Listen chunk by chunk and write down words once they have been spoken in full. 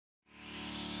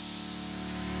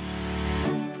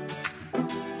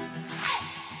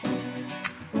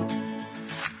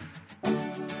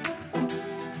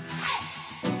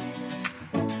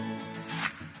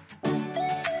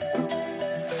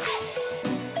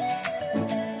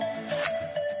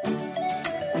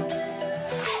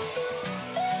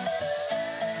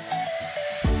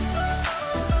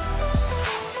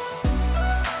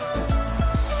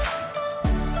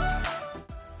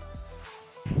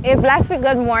A blessed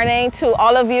good morning to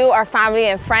all of you, our family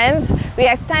and friends. We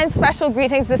extend special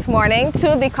greetings this morning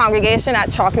to the congregation at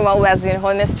Chalky Wesleyan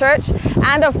Holiness Church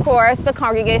and of course the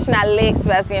congregation at Lakes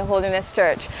Wesleyan Holiness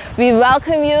Church. We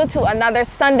welcome you to another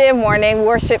Sunday morning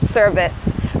worship service.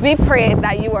 We pray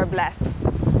that you are blessed.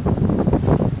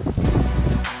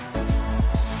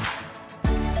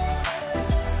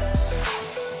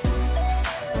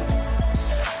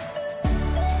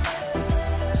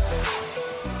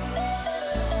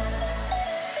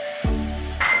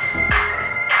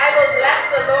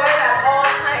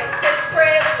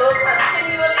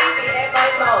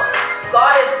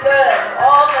 God is good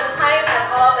all the time,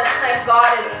 and all the time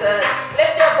God is good.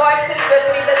 Lift your voices with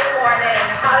me this morning.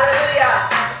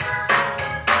 Hallelujah.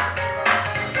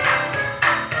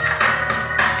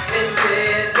 This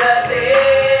is the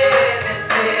day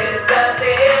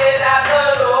that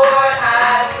the Lord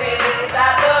has made,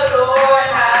 that the Lord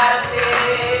has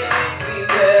made. We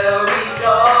will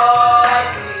rejoice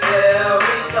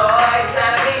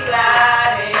and be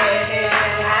glad in it,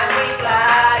 and be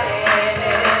glad in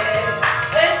it.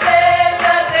 This is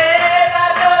the day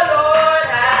that the Lord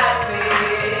has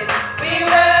made. We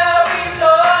will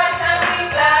rejoice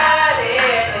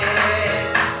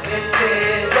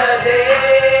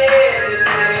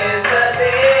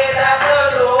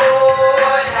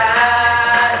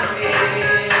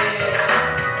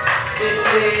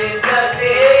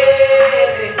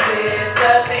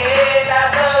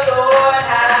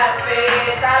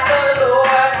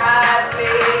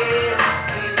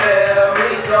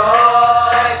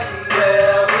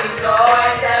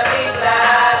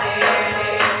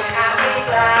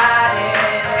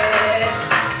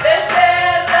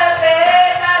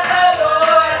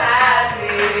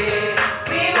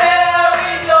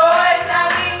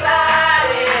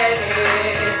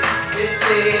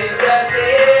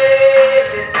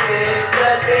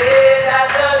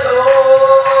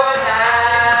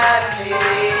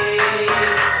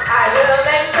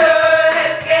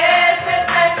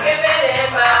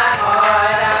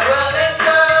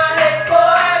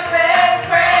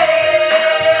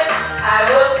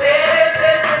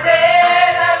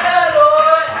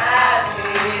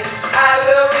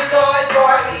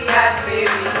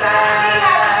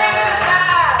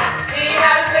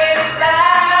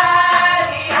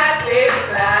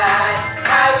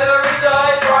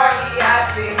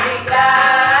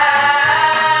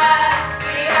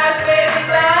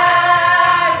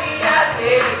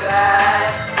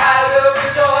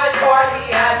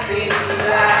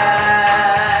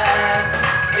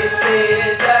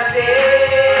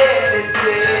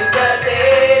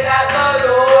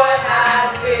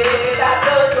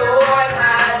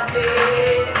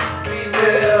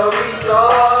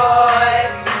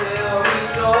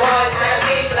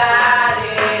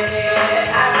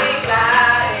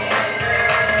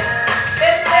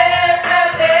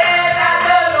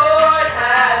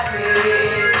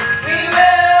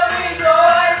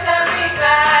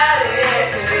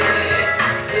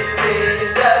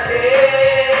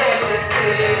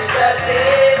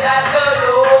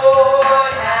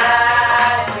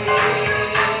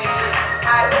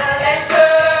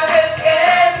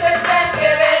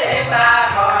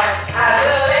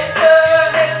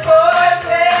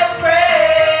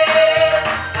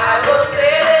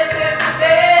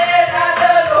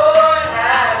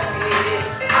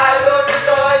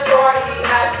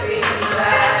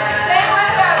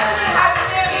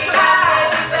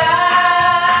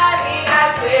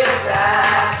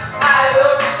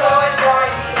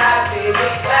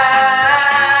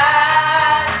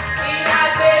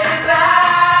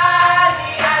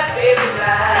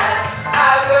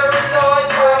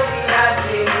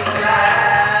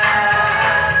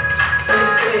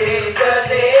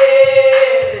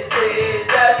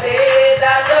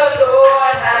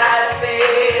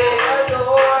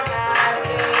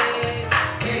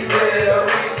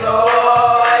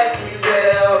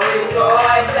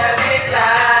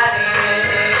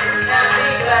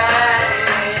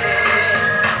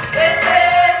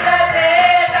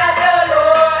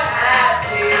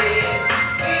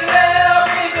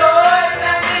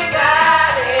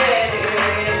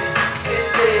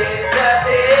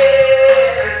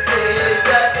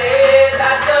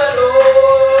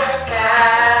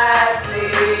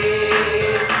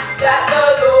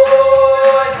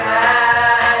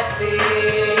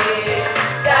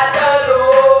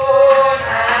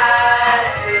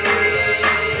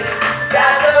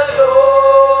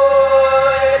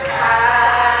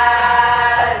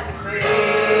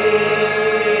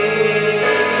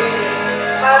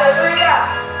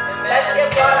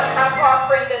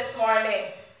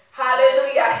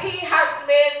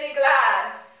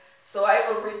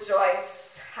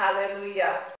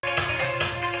Hallelujah.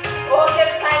 Oh,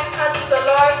 give thanks unto the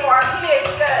Lord, for he is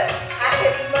good, and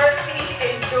his mercy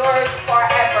endures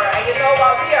forever. And you know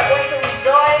what? We are going to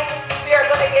rejoice. We are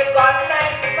going to give God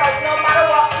thanks, because no matter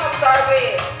what comes our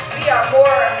way, we are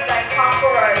more than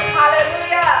conquerors.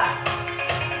 Hallelujah.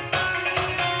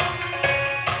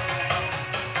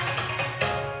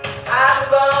 I'm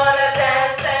gonna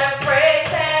dance and praise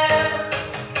him.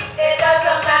 It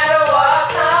doesn't matter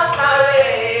what comes my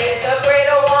way. The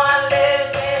greater one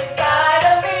lives inside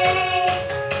of me.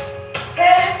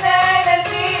 His name is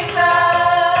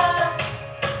Jesus.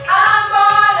 I'm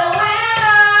born a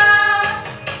winner,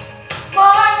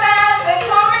 more than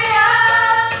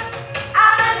victorious.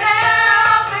 I'm an heir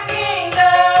of the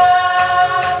kingdom.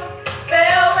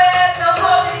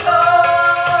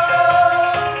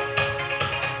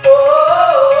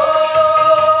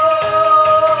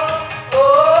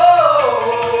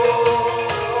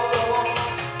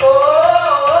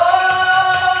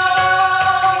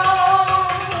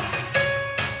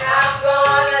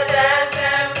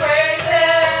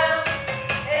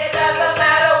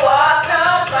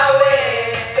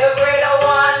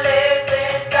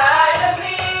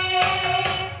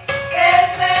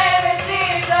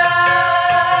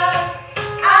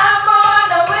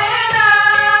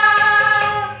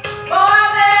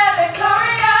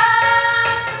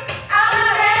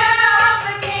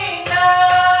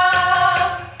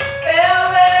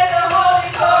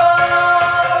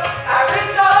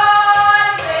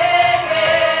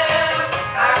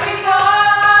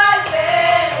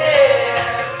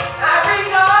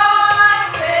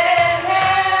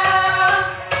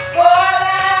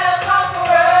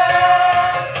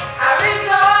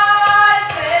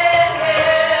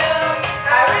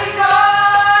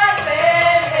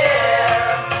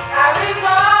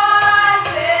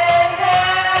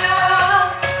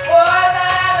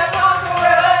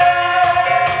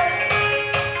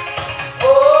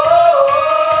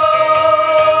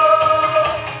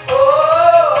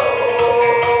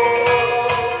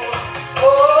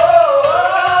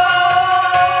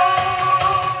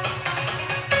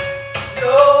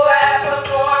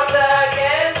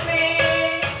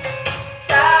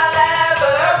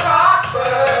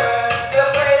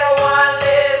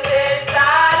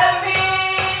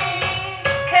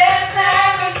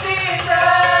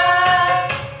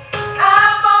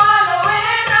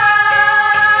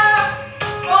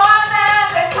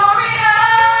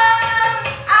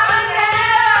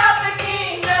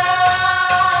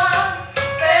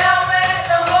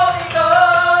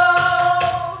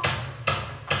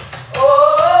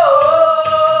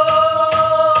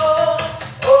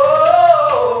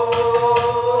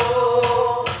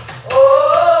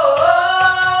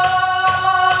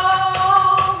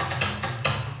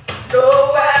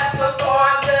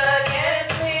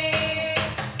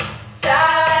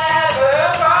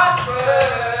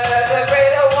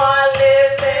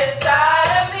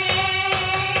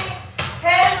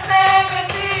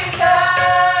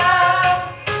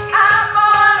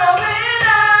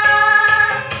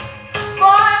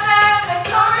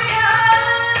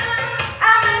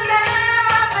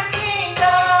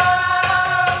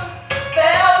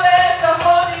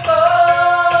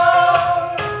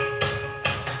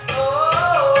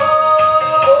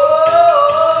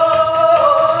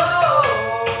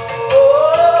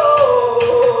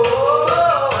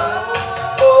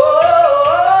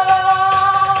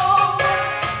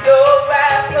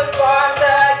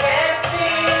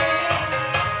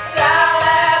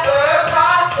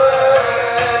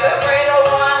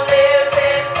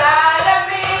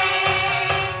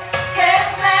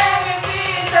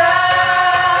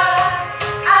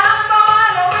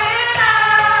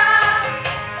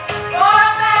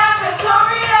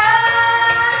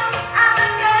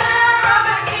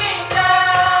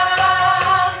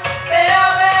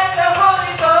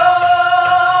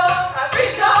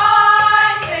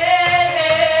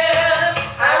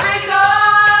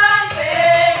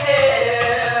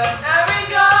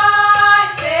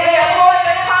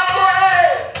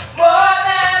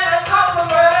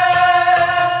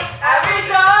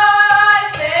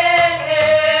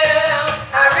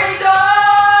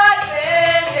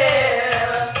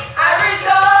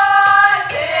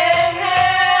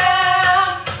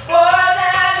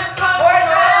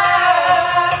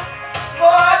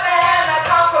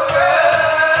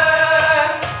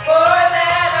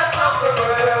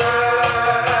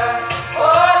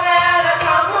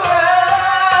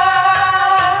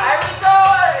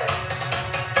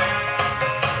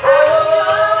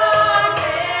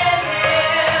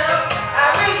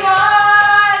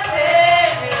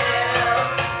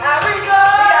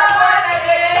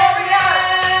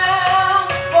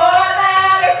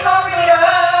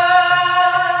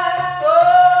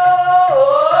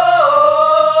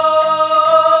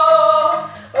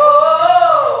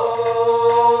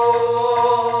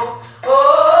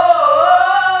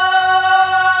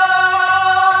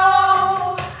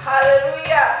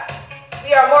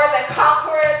 are more than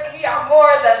conquerors. We are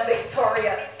more than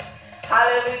victorious.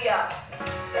 Hallelujah.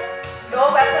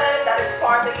 No weapon that is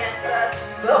formed against us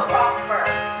will prosper.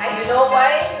 And you know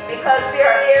why? Because we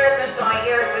are heirs and joint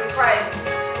heirs with Christ.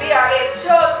 We are a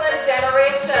chosen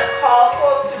generation called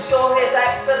forth to show his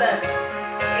excellence.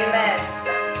 Amen.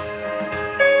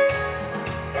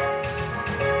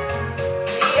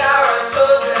 We are a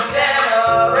chosen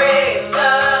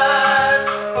generation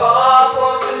called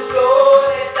forth to show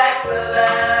his excellence.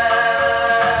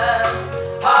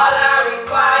 All I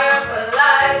require for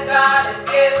life God has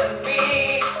given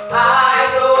me. I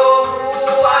know who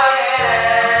I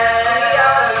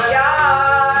am.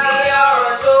 We are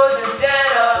a chosen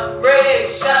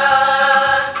generation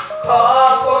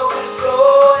called forth to show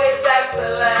his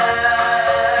excellence.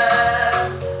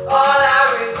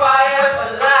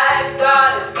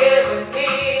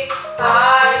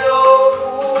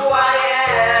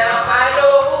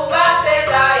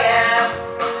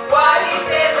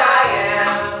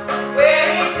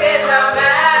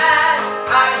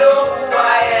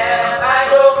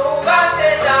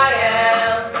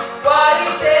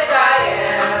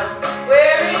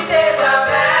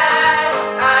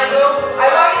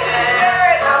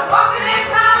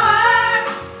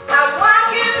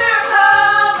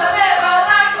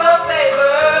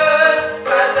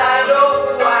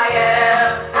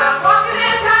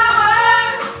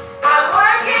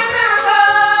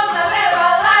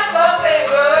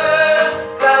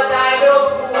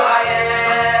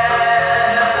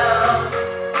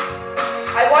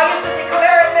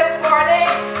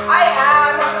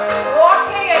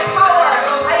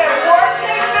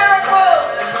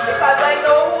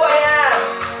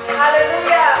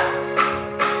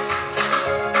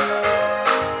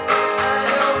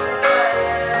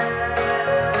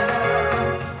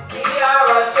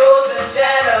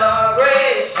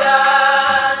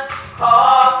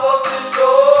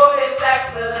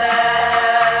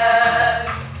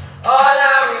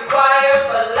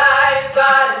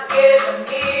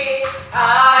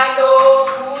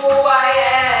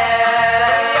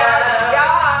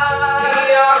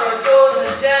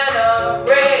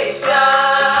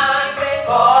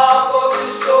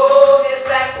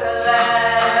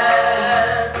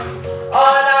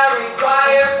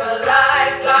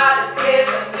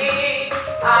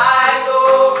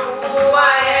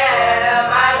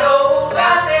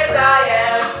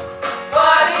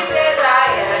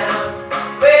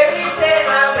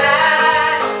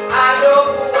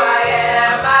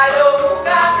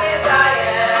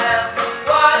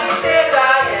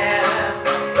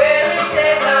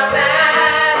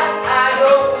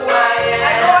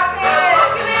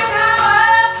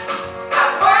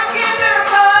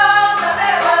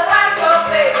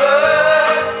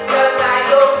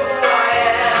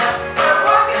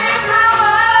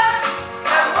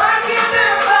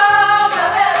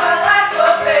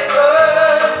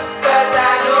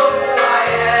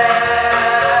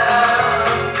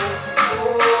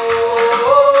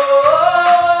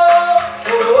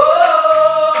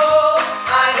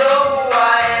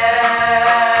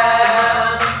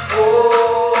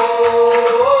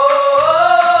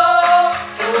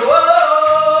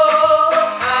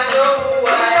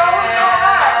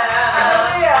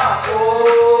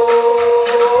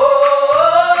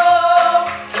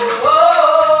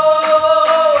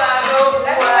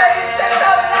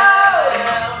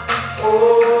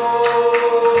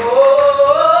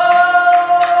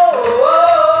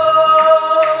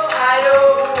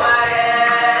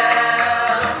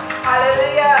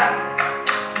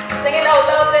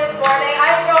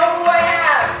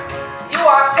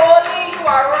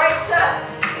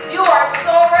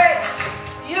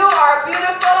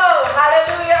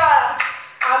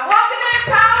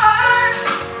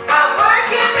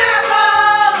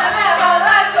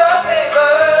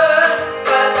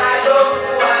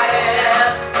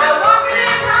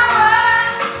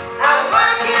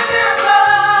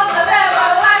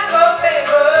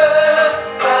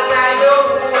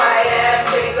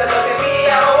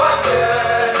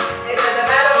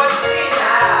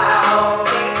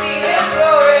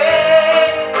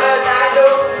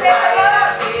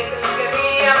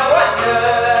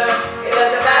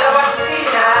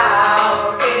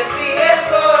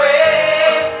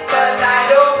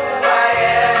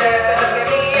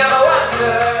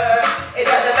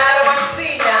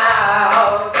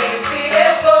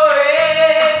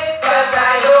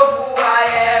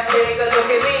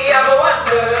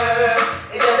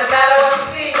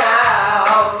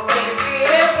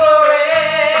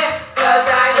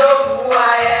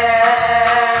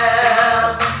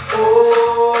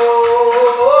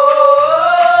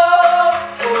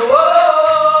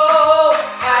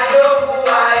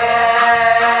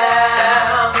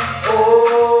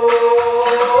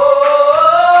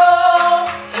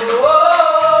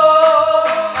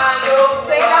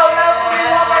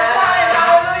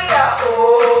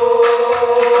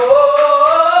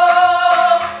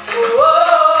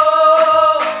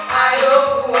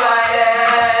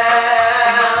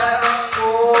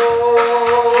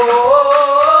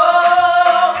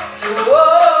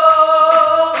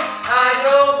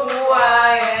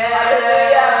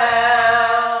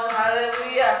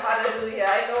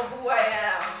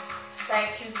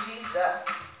 Thank you,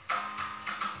 Jesus.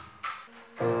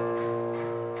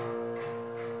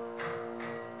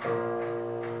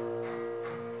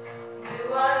 You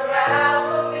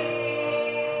unravel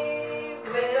me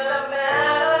with a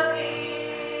melody.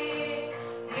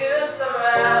 You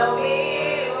surround me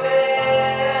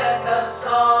with a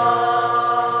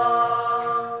song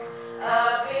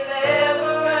of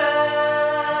deliverance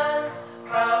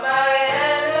from my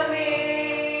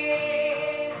enemies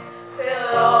till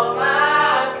all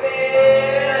my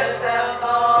fears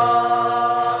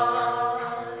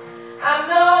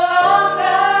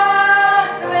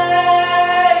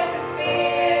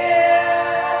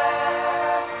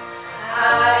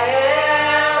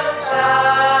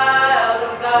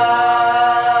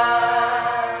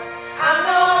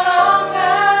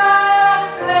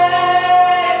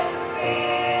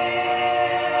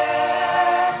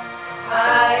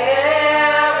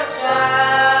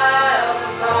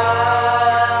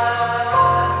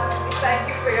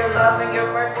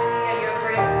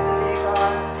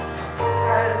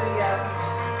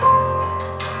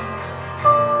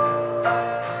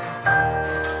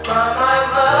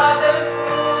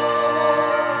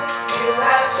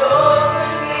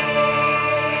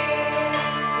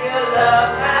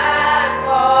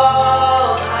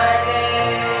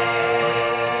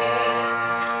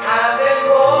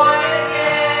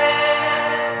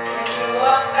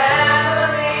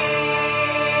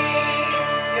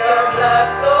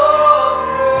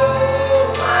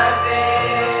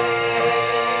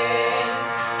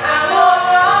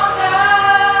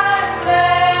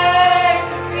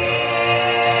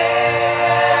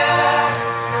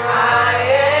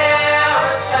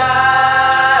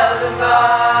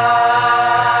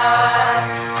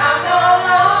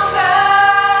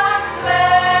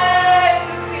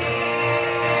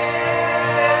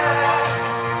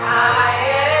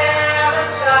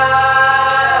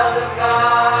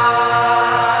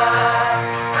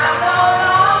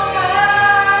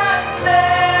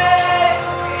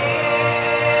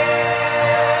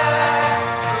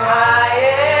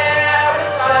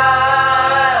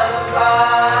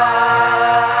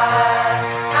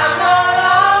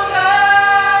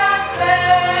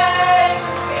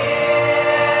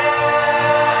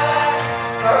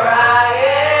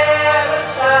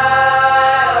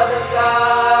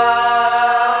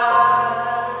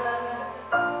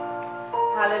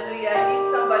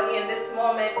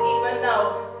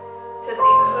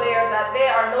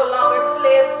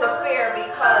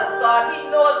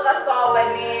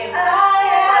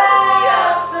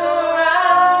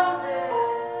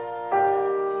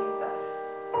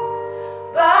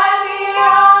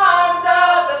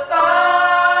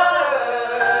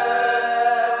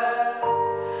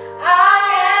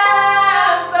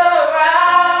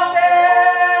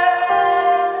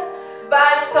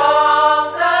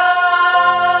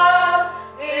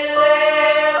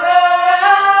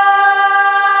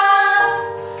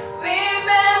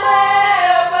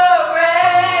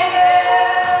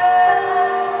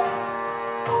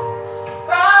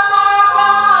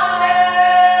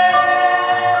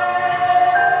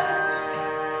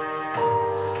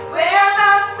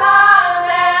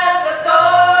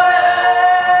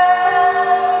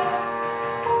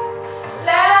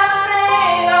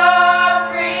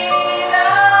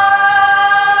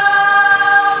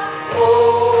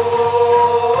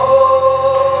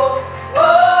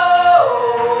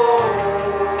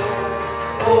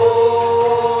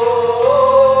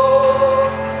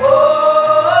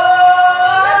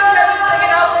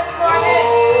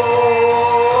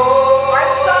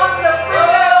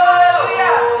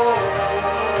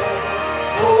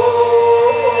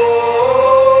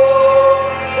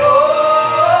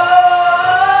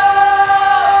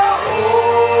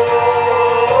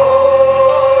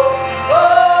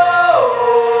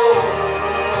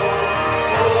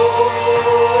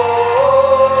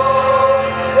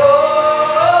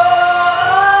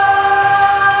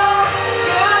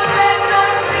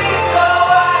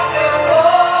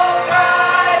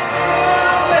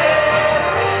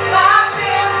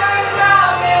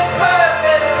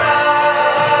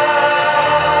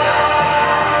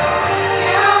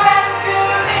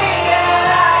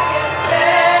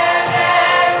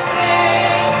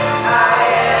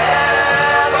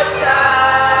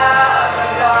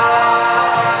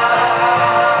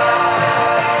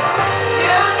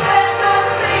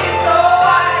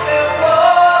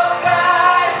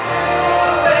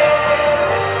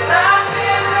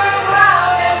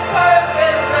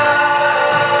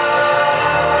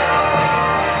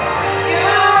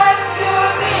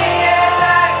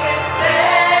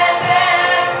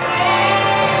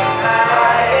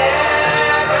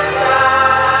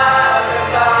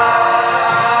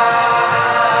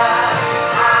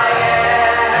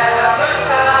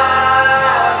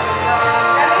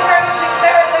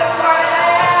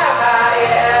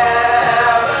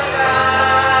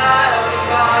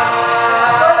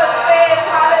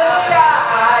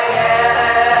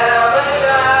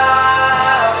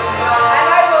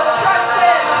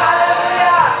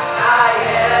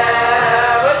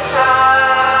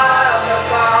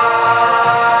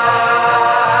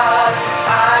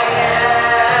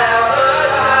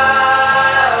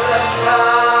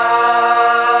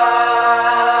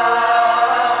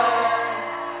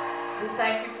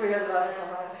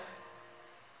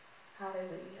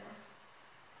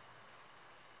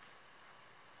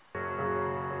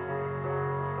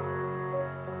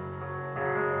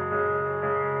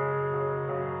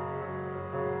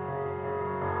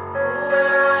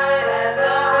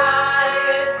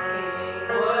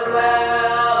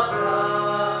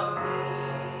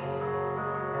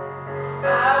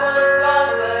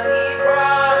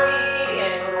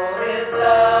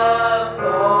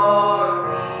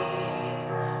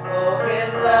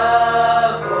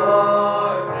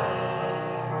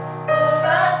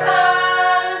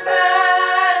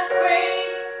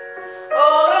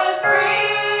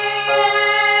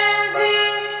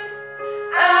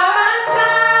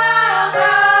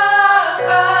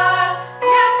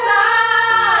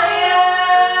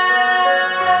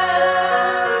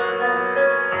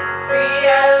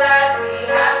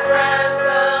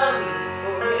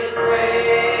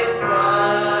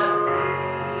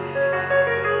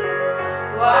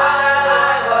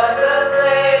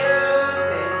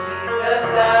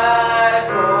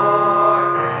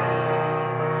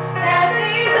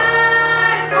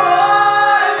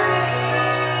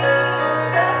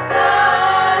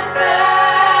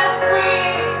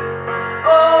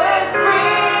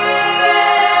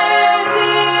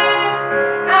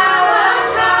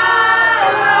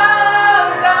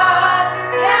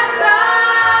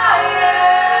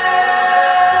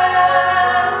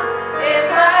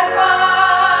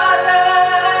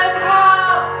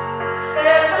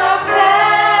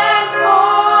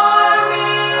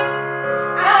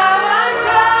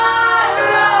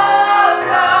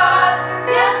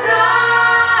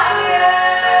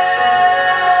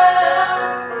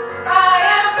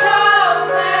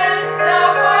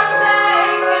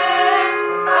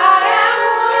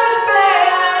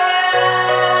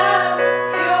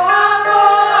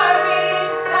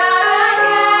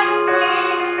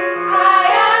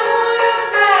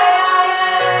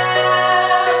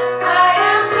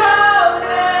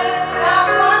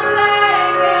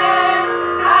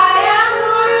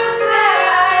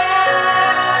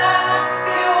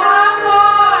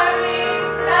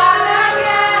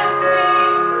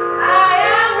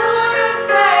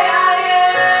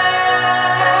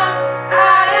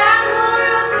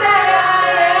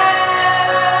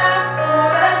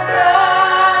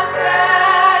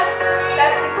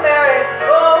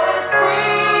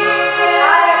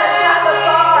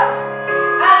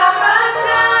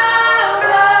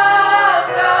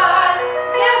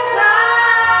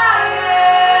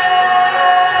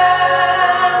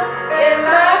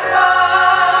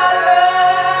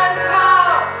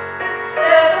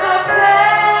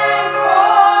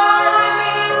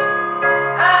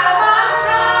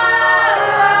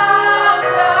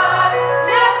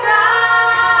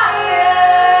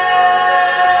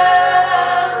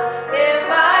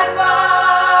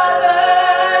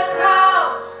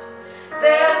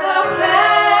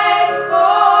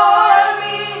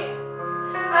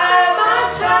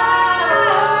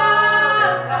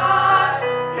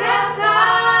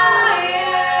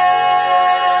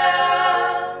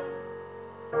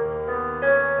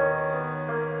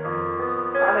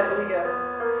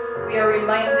we are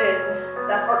reminded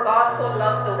that for God so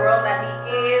loved the world that he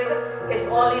gave his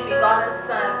only begotten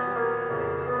Son,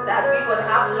 that we would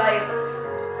have life,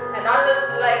 and not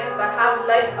just life, but have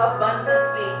life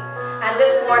abundantly. And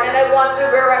this morning I want you,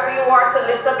 wherever you are, to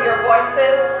lift up your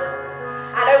voices,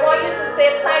 and I want you to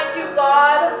say thank you,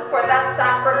 God, for that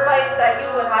sacrifice that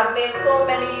you would have made so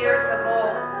many years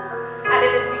ago. And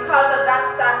it is because of that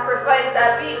sacrifice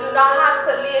that we do not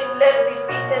have to live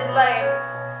defeated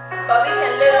lives, but we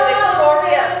can live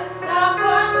victorious.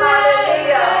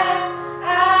 Hallelujah.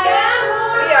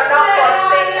 We are not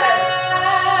forsaken.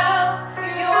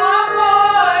 You are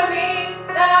for me,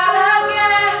 not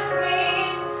against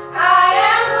me. I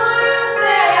am who you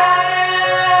say I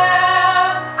am.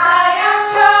 I am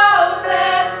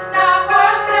chosen, not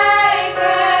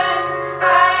forsaken.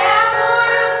 I am who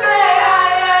you say I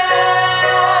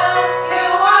am. You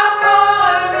are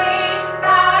for me,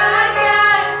 not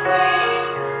against me.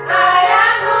 I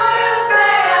am who you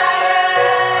say I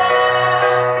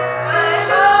am. I'm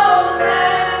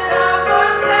chosen, not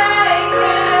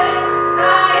forsaken.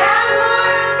 I am who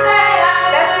you say I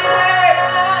am. Let's declare it.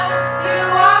 You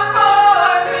are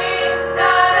for me,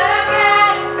 not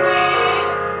against me.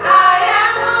 I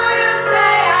am who you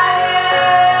say I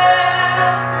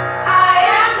am. I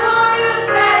am who you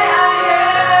say I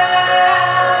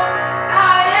am.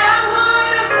 I am who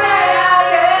you say I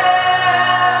am.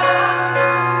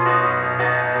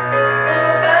 Who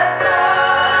the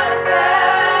Son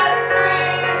sets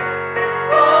free,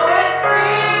 oh, is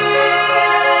free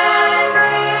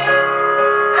indeed.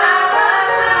 I'm a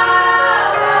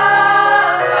child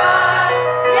of God,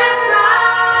 yes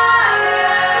I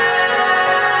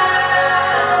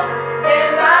am. In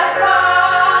my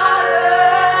Father's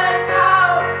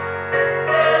house,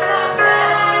 there's a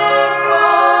place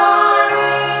for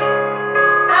me.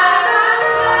 I'm a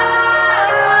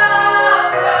child of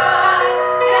God,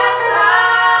 yes I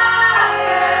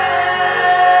am.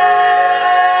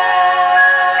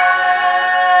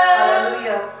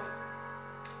 Hallelujah.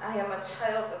 I am a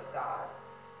child of God.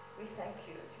 We thank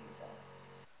you, Jesus.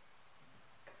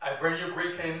 I bring you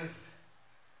greetings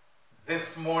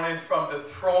this morning from the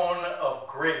throne of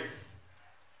grace.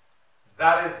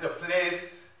 That is the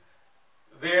place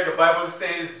where the Bible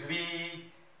says we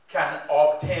can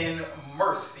obtain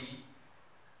mercy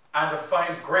and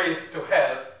find grace to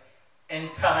help in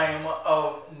time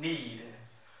of need.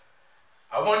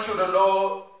 I want you to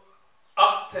know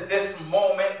up to this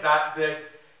moment that the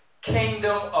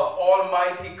kingdom of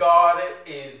Almighty God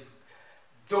is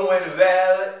doing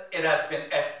well. It has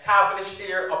been established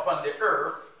here upon the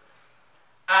earth,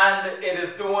 and it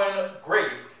is doing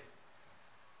great.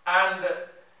 And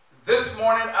this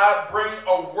morning I bring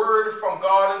a word from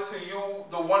God to you,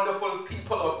 the wonderful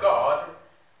people of God.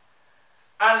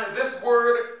 And this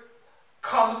word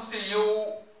comes to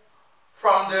you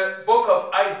from the book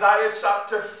of Isaiah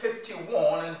chapter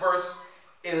 51 and verse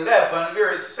 11,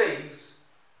 where it says,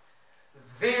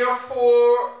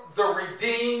 "Therefore the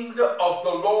redeemed of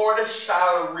the Lord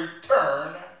shall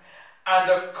return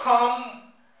and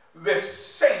come with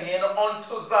singing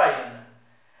unto Zion,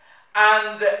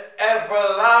 and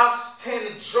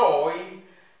everlasting joy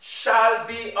shall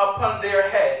be upon their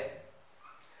head.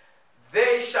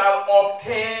 They shall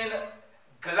obtain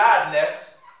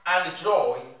gladness and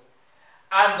joy,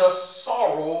 and the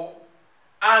sorrow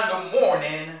and the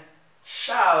mourning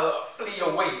shall flee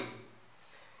away."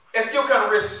 If you can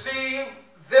receive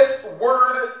this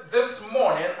word this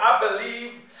morning, I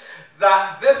believe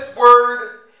that this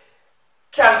word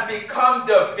can become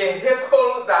the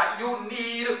vehicle that you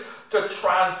need to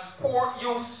transport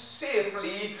you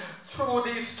safely through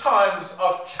these times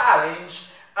of challenge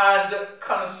and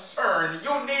concern.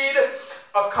 You need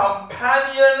a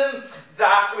companion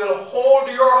that will hold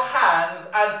your hands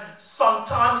and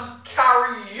sometimes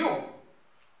carry you,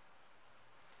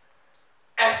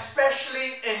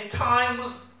 especially in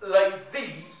times like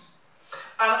these.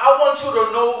 And I want you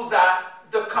to know that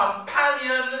the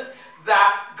companion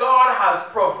that God has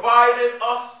provided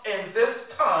us in this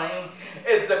time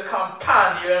is the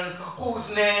companion whose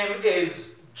name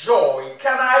is joy.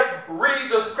 Can I read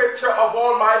the scripture of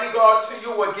Almighty God to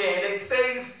you again? It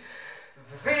says,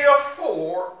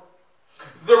 "Therefore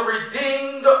the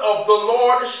redeemed of the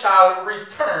Lord shall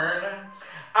return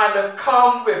and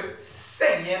come with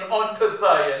singing unto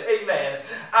Zion." Amen.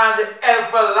 "And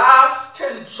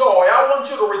everlasting joy." I want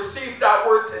you to receive that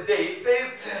word today. It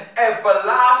says,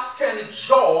 "Everlasting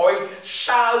joy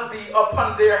shall be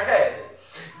upon their head.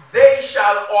 They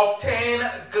shall obtain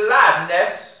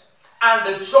gladness and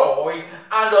the joy,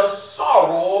 and the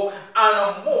sorrow and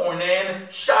the mourning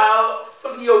shall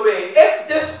flee away. If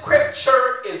this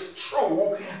scripture is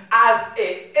true as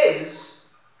it is,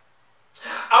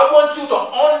 I want you to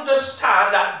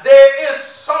understand that there is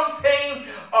something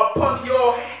upon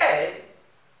your head.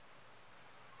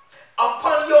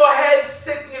 Upon your head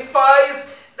signifies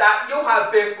that you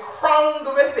have been crowned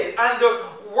with it. And the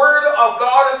word of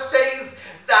God says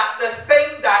that the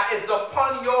thing that is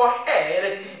upon your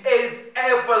head is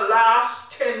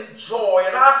everlasting joy.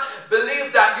 And I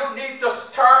believe that you need to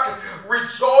start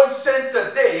rejoicing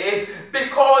today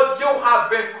because you have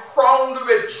been crowned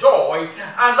with joy.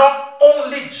 And not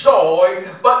only joy,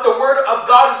 but the word of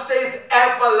God says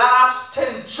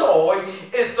everlasting joy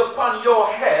is upon your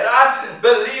head. I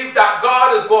believe that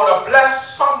God is going to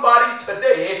bless somebody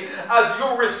today as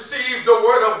you receive the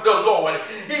word of the Lord.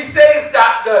 He says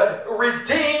that the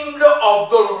redeemed of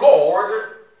the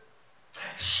Lord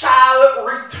shall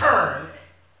return.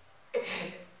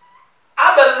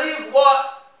 I believe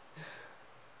what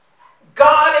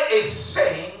God is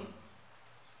saying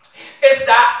is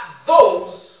that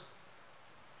those,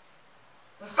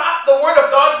 in fact, the word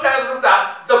of God tells us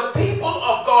that the people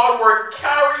of God were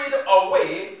carried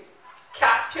away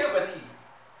captivity,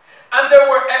 and they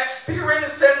were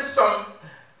experiencing some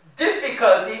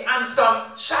difficulty and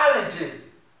some challenges.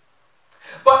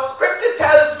 But scripture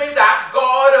tells me that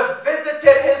God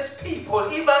visited his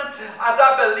people, even as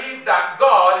I believe that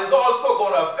God is also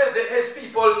going to visit his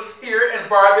people here in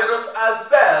Barbados as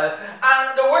well.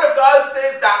 And the word of God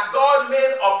says that God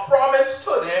made a promise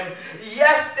to them.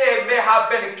 Yes, they may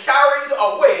have been carried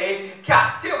away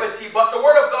captivity, but the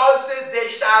word of God says they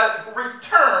shall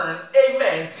return.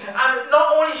 Amen. And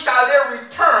not only shall they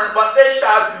return, but they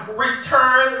shall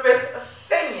return with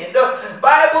singing. The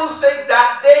Bible says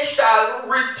that they shall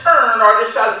return, or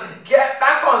they shall get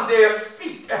back on their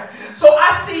feet. So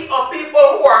I see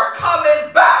people who are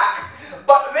coming back,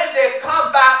 but when they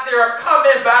come back, they're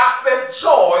coming back with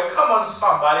joy. Come on,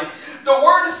 somebody. The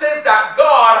word says that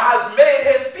God has made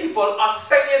his people a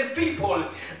singing people.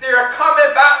 They're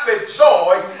coming back with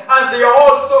joy, and they're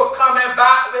also coming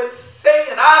back with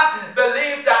singing. I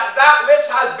believe that that which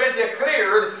has been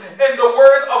declared in the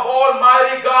word of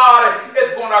Almighty God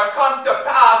is going to come to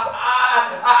pass.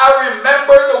 I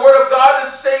remember the word of God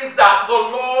says that the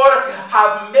Lord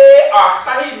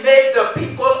he made the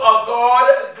people of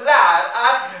God glad.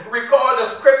 I recall the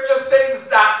scripture says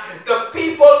that the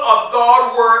people of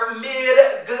God were made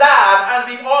glad, and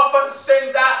we often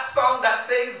sing that song that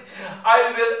says,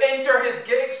 I will enter his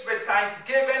gates with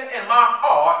thanksgiving in my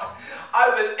heart. I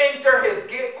will enter his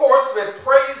gate courts with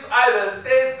praise. I will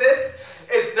say, this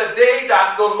is the day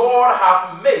that the Lord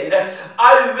hath made.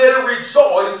 I will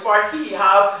rejoice, for he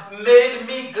hath made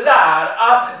me glad.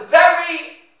 A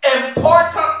very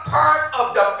important part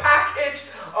of the package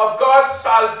of God's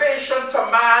salvation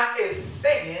to man is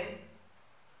singing.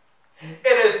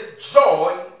 It is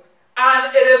joy,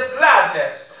 and it is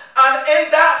gladness. And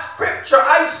in that scripture,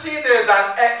 I see there's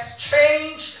an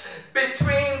exchange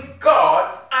between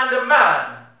God and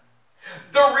man.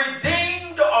 The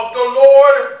redeemed of the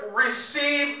Lord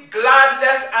receive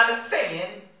gladness and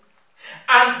singing,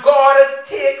 and God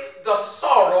takes the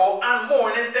sorrow and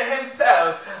mourning to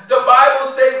himself. The Bible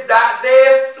says that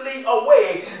they flee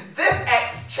away. This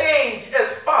exchange is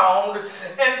found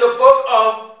in the book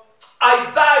of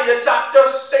Isaiah chapter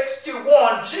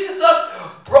 61. Jesus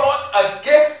brought a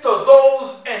gift to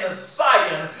those in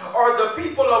Zion, or the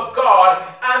people of God,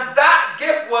 and that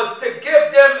gift was to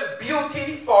give them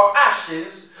beauty for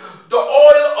ashes, the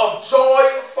oil of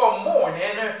joy for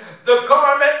mourning, the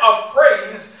garment of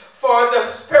praise for the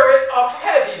spirit of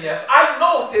heaviness. I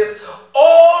notice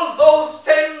all those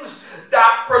things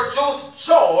that produce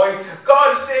joy,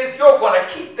 God says you're going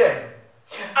to keep them.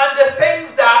 And the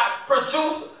things that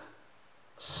produce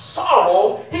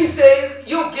sorrow, he says,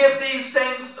 you give these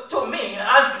things to me.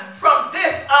 And from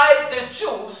this I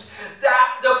deduce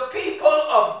that the people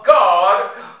of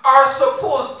God are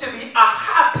supposed to be a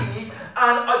happy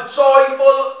and a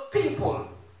joyful people.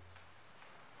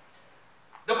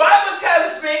 The Bible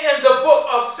tells me in the book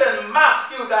of St.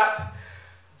 Matthew that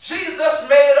Jesus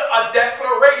made a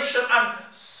declaration, and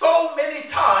so many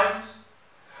times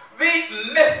we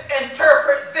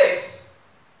misinterpret this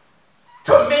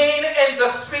to mean in the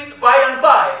sweet by and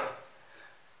by.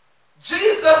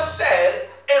 Jesus said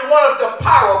in one of the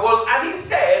parables, and he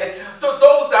said to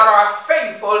those that are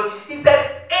faithful, he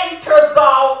said, enter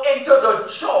thou into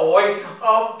the joy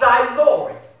of thy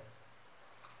Lord.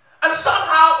 And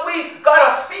somehow we got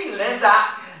a feeling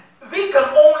that we can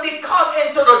only come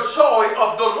into the joy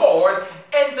of the Lord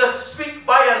in the sweet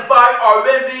by and by, or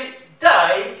when we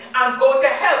die and go to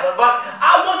heaven. But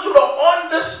I want you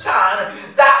to understand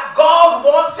that God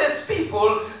wants his people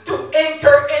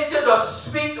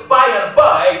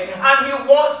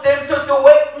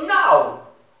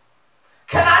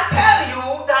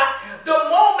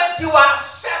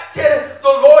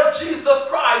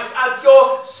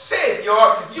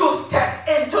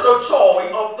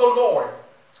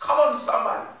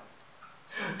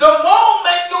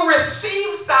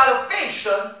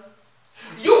salvation,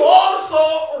 you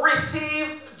also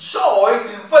receive joy.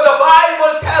 For the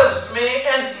Bible tells me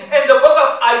in the book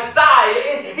of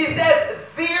Isaiah, he says,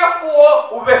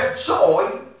 therefore with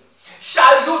joy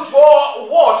shall you draw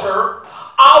water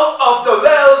out of the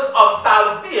wells of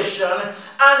salvation,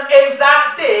 and in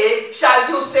that day shall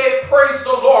you say, praise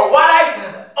the Lord. What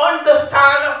I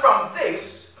understand from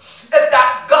this is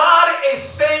that God is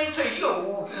saying to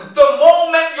you, the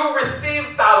moment you receive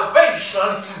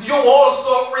salvation, you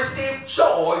also receive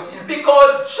joy,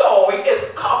 because joy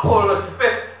is coupled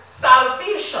with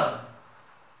salvation.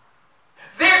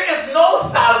 There is no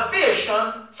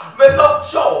salvation without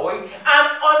joy, and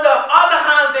on the other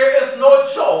hand, there is no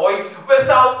joy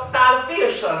without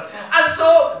salvation. And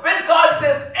so when God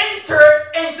says enter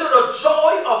into the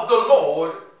joy of the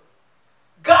Lord,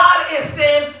 God is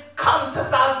saying come to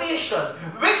salvation.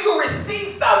 When you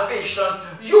receive salvation,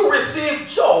 you receive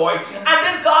joy. And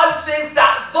then God says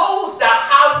that those that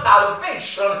have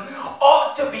salvation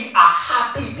ought to be a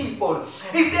happy people.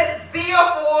 He said,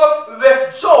 therefore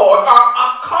with joy, or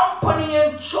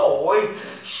accompanying joy,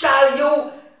 shall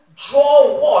you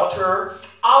draw water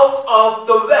out of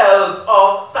the wells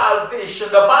of salvation.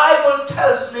 The Bible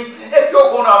tells me if you're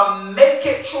going to make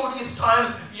it through these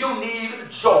times, you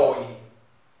need joy.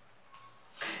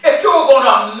 If you're going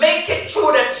to make it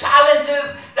through the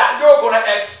challenges that you're going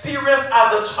to experience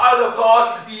as a child of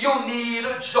God, you need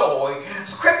joy.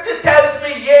 Scripture tells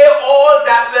me, yea, all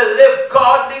that will live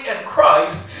godly in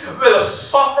Christ will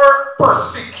suffer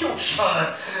persecution.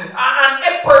 And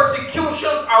if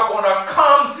persecutions are going to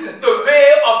come the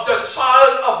way of the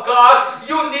child of God,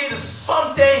 you need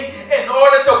something in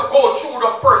order to go through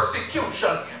the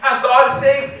persecution. And God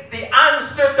says the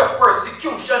answer to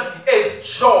persecution is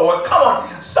joy. Come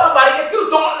on, somebody, if you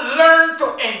don't learn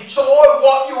to enjoy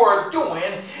what you are doing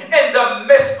in the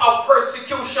midst of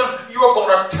persecution, you're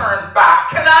going to turn back.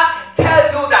 Can I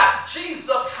tell you that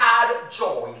Jesus had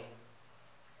joy?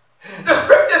 The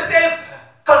scripture says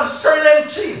concerning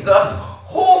Jesus,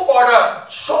 who for the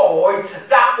joy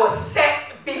that was set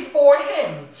before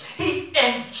him, he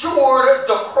endured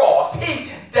the cross. He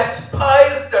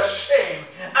despised the shame.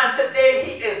 And today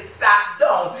he is sat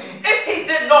down. If he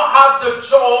did not have the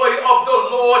joy of the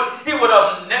Lord, he would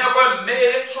have never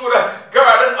made it through the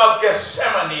Garden of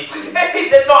Gethsemane. If he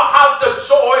did not have the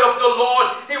joy of the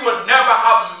Lord, he would never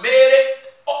have made it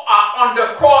on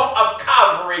the cross of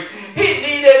Calvary. He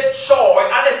needed joy,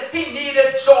 and if he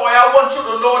needed joy, I want you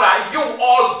to know that you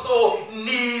also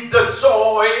need the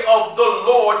joy of the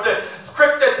Lord. The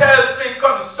scripture tells me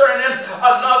concerning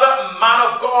another man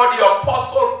of God, the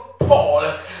Apostle Paul.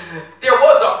 There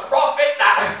was a prophet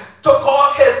that took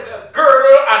off his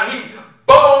girdle and he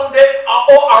bound it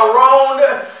around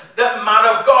the man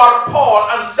of God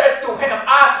Paul and said to him,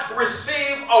 I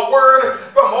received a word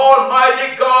from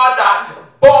Almighty God that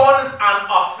bonds and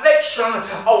affliction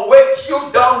await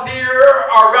you down there,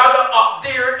 or rather up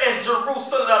there in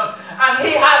Jerusalem. And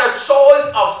he had a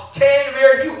choice of staying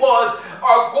where he was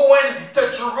or going to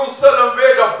Jerusalem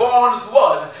where the bonds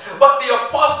was. But the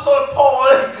Apostle Paul,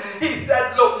 he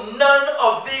said, look, none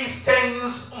of these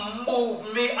things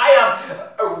move me. I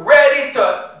am ready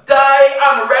to die.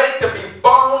 I'm ready to be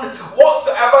bound.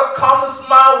 Whatsoever comes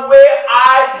my way,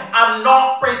 I am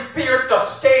not prepared to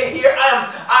stay here.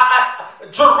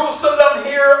 Jerusalem,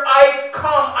 here I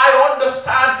come. I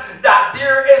understand that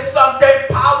there is something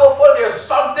powerful.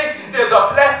 There's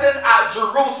a blessing at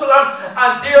Jerusalem.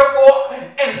 And therefore,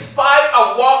 in spite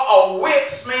of what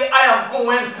awaits me, I am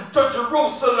going to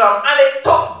Jerusalem. And it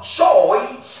took joy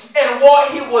in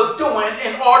what he was doing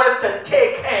in order to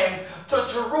take him to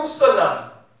Jerusalem.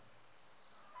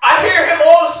 I hear him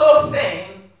also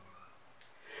saying,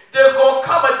 there's going to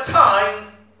come a time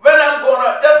when I'm going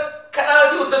to just, can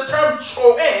I use the term,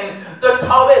 throw in the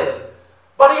towel?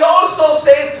 But he also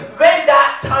says, when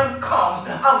that time comes,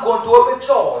 I'm going to do it with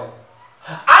joy.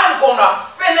 I'm going to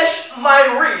finish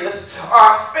my race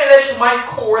or finish my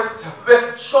course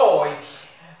with joy.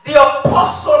 The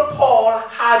Apostle Paul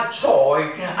had joy,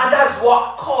 and that's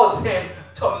what caused him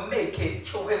to make it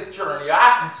through his journey.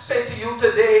 I say to you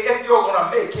today, if you're going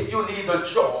to make it, you need the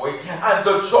joy and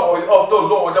the joy of the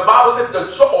Lord. The Bible says the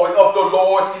joy of the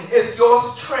Lord is your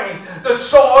strength. The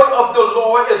joy of the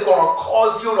Lord is going to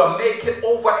cause you to make it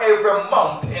over every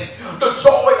mountain. The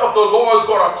joy of the Lord is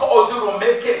going to cause you to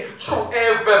make it through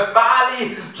every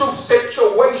valley, through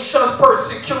situations,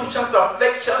 persecutions,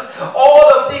 afflictions. All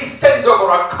of these things are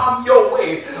going to come your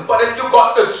way. But if you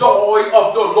got the joy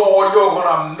of the Lord, you're going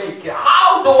to make it.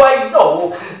 How do I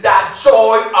know that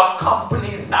joy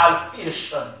accompanies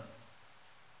salvation?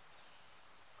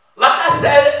 Like I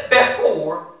said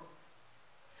before,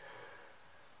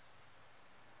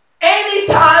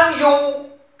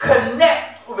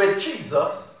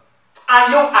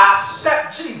 and you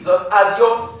accept Jesus as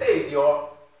your Savior,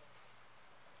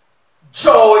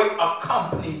 joy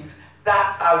accompanies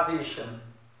that salvation.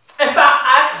 In fact,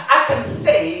 I can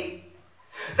say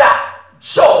that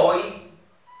joy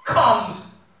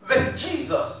comes with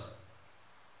Jesus.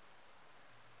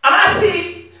 And I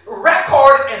see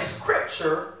record in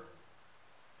Scripture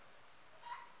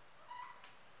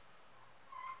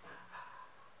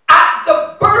at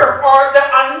the birth or the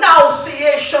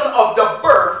annunciation of the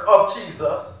birth of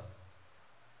Jesus.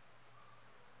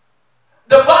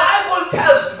 The Bible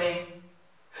tells me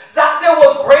that there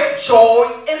was great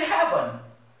joy in heaven.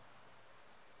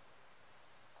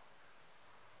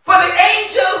 For the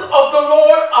angels of the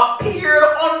Lord appeared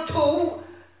unto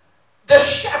the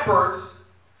shepherds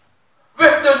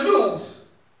with the news.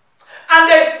 And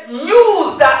the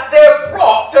news that they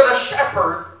brought to the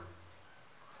shepherds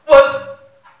was,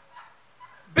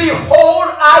 behold,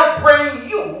 I bring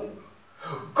you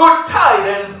good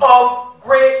tidings of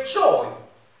great joy.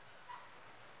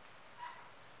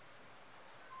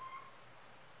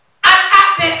 And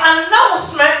at the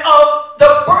announcement of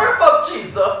the birth of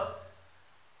Jesus,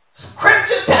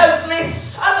 Scripture tells me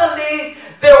suddenly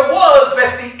there was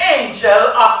with the angel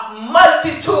a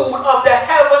multitude of the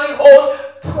heavenly host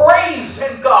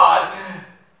praising God.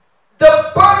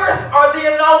 The birth or the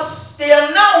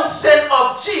announcing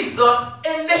of Jesus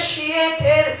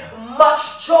initiated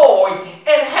much joy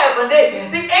in heaven.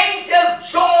 The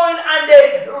angels joined and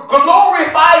they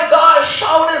glorified God,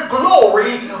 shouting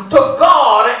glory to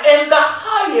God in the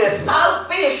highest.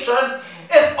 Salvation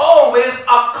is always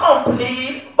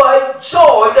accompanied by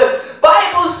joy. The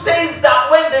Bible says that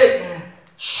when the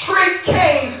three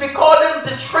kings, we call them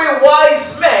the three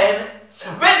wise men,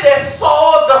 when they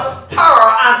saw the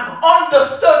star and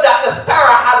understood that the star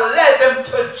had led them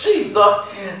to Jesus,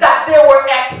 that they were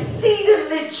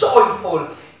exceedingly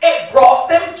joyful. It brought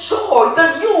them joy.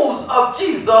 The news of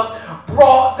Jesus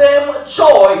brought them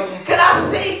joy. Can I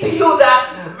say to you that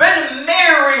when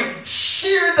Mary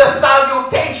shared the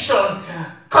salutation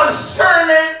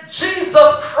concerning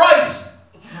Jesus Christ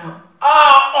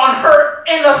on her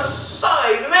inner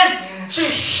side, when she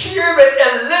shared with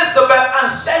Elizabeth and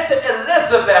said to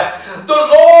Elizabeth, the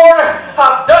Lord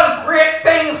have done great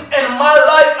things in my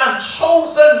life and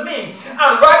chosen me.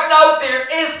 And right now there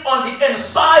is on the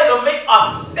inside of me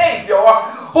a Savior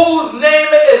whose name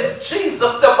is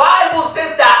Jesus. The Bible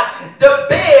says that the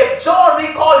babe, John,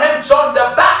 we call him John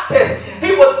the Baptist,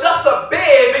 he was just a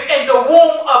babe in the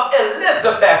womb of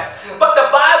Elizabeth. But the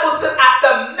Bible says at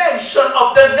the mention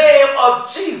of the name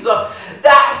of Jesus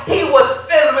that he was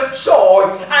filled with joy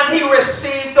and he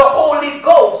received the Holy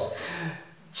Ghost.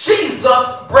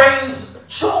 Jesus brings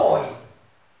joy.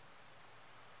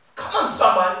 Come on,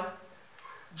 somebody.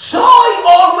 Joy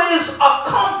always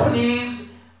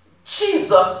accompanies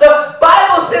Jesus. The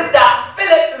Bible says that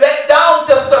Philip went down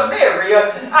to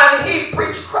Samaria and he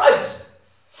preached Christ.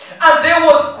 And there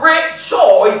was great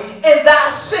joy in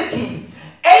that city.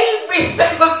 Every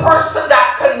single person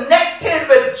that connected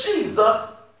with Jesus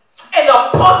in a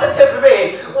positive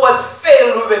way was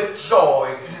filled with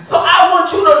joy. So I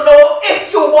want you to know,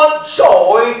 if you want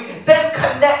joy, then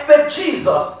connect with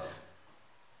Jesus.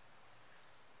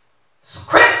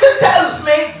 Scripture tells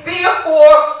me,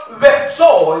 therefore, with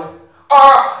joy,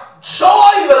 or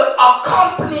joy will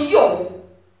accompany you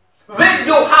when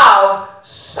you have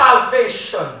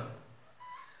salvation.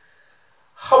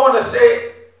 I want to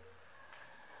say,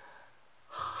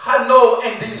 I know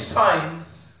in these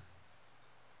times,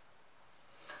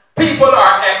 people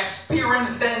are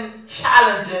experiencing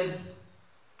challenges,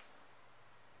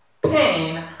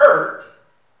 pain, hurt.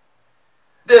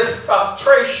 There's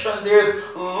frustration, there's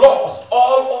loss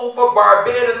all over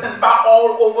Barbados, in fact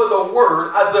all over the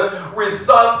world as a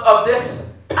result of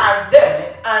this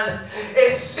pandemic. And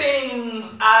it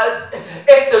seems as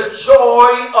if the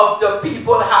joy of the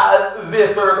people has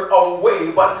withered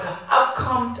away. But I've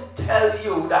come to tell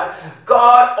you that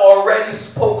God already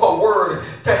spoke a word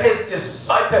to his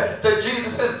disciples, to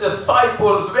Jesus'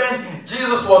 disciples. When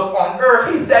Jesus was on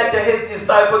earth, he said to his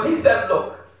disciples, he said,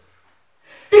 look,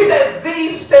 he said,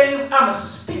 these things I'm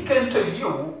speaking to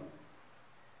you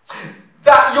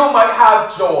that you might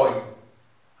have joy.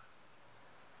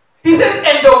 He said,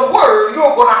 in the world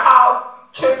you're going to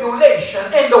have tribulation.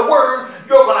 In the world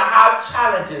you're going to have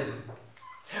challenges.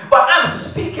 But I'm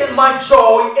speaking my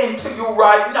joy into you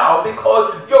right now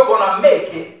because you're going to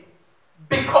make it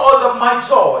because of my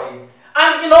joy.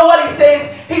 And you know what he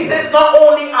says? He says, not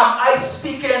only am I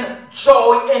speaking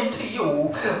joy into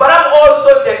you, but I'm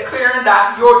also declaring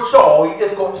that your joy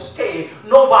is going to stay.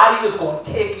 Nobody is going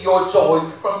to take your joy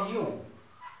from you.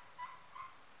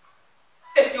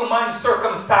 if you mind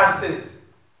circumstances,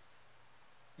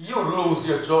 you lose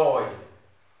your joy.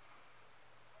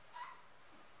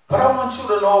 But I want you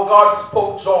to know God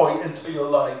spoke joy into your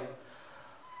life.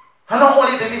 And not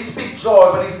only did he speak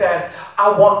joy, but he said,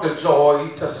 I want the joy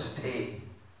to stay.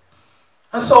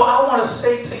 And so I want to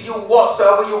say to you,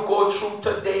 whatsoever you go through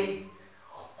today,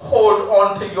 hold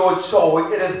on to your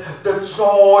joy. It is the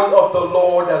joy of the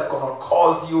Lord that's going to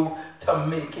cause you to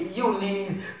make it. You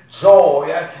need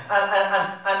joy.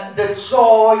 And the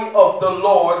joy of the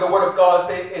Lord, the word of God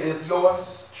says, it is your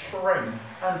strength.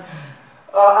 And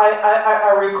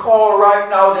I recall right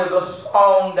now there's a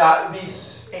song that we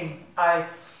sing. I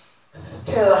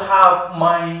still have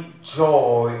my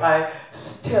joy. I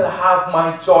still have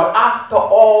my joy. After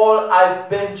all I've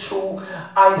been through,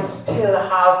 I still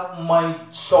have my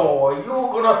joy.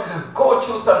 You're going to go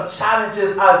through some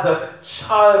challenges as a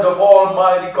child of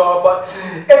Almighty God, but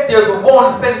if there's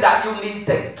one thing that you need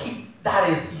to keep, that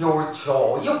is your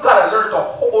joy. You've got to learn to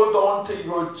hold on to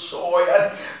your joy.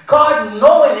 And God,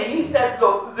 knowing it, he said,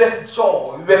 look, with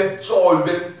joy, with joy,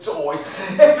 with joy.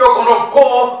 If you're going to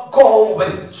go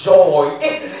with joy.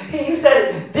 He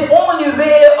said, the only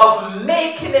way of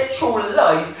making it through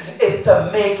life is to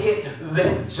make it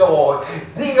with joy.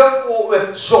 Therefore,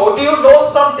 with joy. Do you know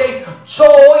something?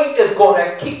 Joy is going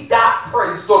to keep that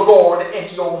praise the Lord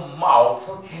in your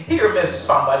mouth. Hear me,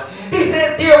 somebody. He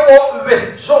said, therefore,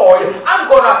 with joy, I'm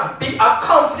going to be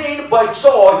accompanied by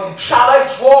joy. Shall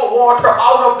I draw water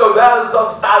out of the wells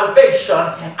of salvation?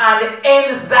 And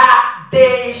in that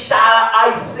day shall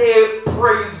I say,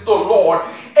 praise the Lord.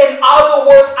 In other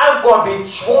words, I'm going to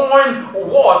be drawing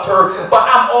water, but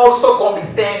I'm also going to be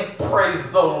saying,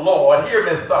 praise the Lord. Hear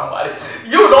me, somebody.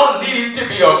 You don't need to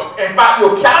be in fact,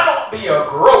 you cannot be a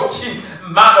grouchy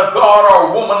man of God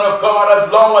or woman of God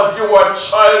as long as you are a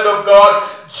child of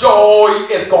God. Joy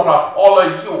is going to follow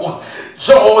you.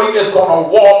 Joy is going to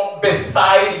walk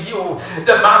beside you.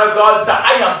 The man of God said,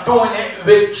 I am doing it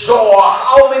with joy.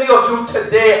 How many of you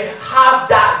today have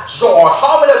that joy?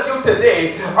 How many of you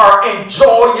today are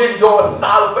enjoying your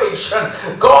salvation?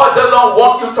 God doesn't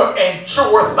want you to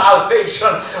endure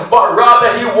salvation, but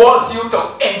rather he wants you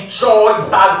to enjoy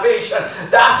salvation.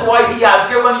 That's why he has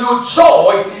given you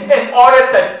joy in order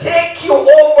to take you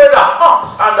over the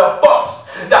humps and the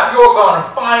bumps that you're going to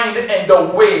find in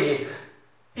the way.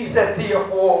 He said,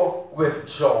 therefore, with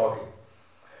joy.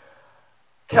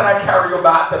 Can I carry you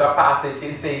back to the passage?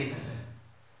 It says,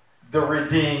 the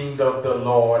redeemed of the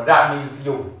Lord. That means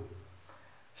you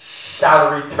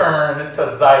shall return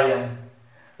to Zion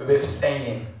with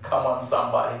singing. Come on,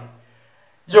 somebody.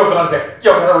 You're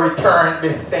gonna return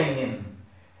with singing.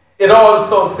 It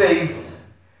also says,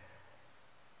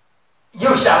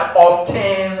 you shall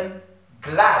obtain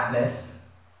gladness,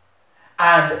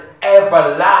 and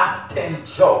everlasting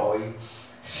joy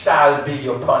shall be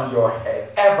upon your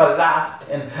head.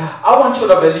 Everlasting. I want you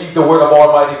to believe the word of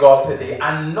Almighty God today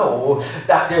and know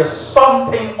that there's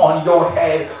something on your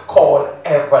head called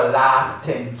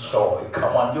everlasting joy.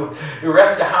 Come on, you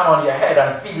rest your hand on your head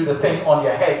and feel the thing on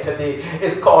your head today.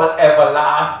 It's called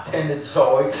everlasting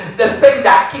joy. The thing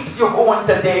that keeps you going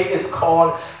today is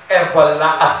called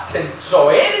everlasting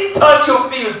joy. Anytime you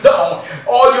feel down,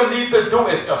 all you need to do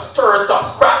is just stir it up,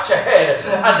 scratch your head,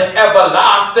 and the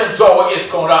everlasting joy is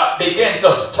going to begin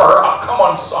to stir up. Come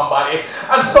on, somebody.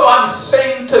 And so I'm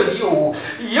saying to you,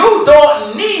 you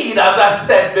don't need, as I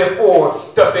said before,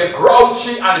 to be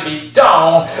grouchy and be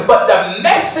down, but the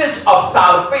message of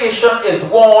salvation is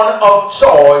one of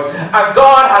joy, and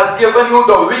God has given you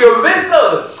the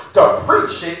wherewithal to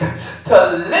preach it,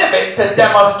 to live it, to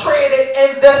demonstrate it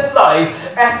in this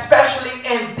life, especially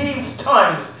in these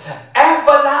times.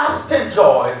 Everlasting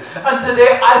joy. And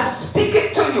today I speak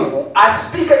it to you. I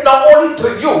speak it not only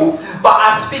to you, but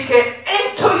I speak it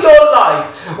into your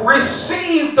life.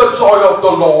 Receive the joy of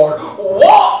the Lord.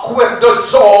 Walk with the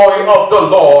joy of the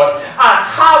Lord. And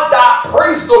have that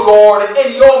praise the Lord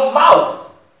in your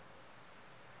mouth.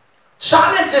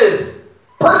 Challenges,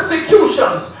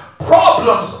 persecutions,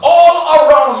 problems all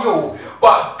around you,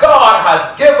 but God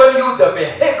has given you the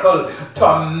vehicle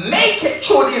to make it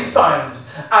through these times,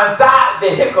 and that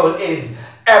vehicle is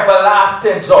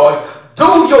everlasting joy.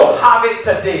 Do you have it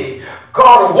today?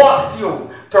 God wants you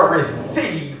to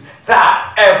receive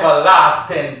that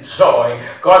everlasting joy.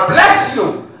 God bless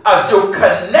you as you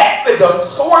connect with the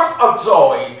source of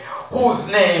joy, whose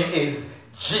name is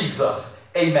Jesus.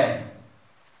 Amen.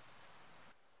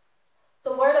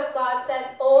 The word of God says,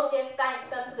 "Oh, give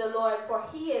thanks unto the Lord, for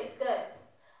he is good,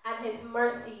 and his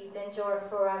mercies endure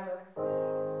forever."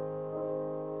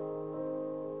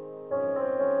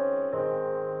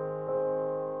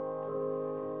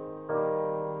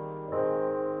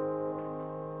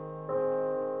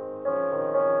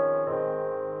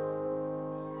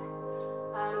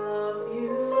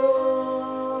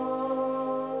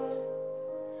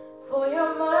 For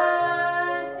your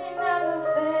mercy never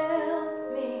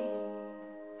fails me,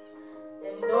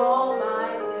 and all my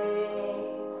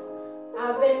days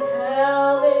I've been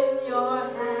held in your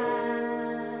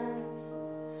hands.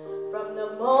 From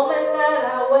the moment that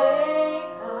I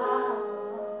wake up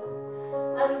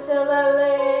until I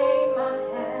lay my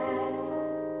head,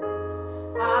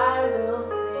 I will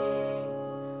sing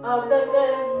of the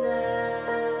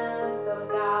goodness of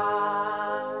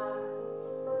God.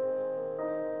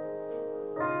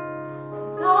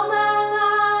 And all my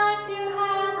life you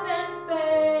have been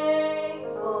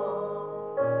faithful.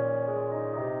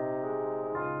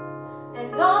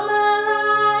 And all my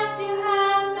life you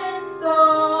have been so,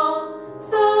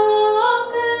 so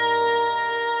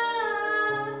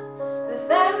good.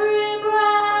 With every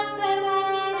breath that I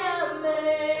am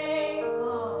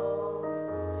able,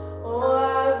 oh, I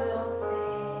will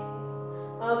sing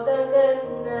of the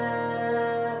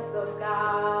goodness of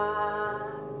God.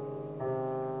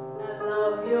 I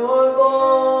love your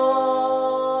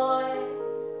voice.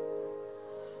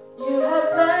 You have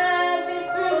led me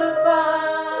through the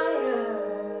fire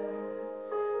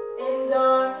in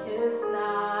darkest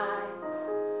nights.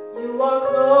 You are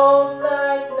close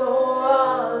like no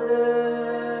other.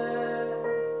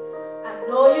 I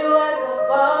know you as a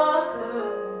father.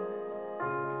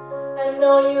 I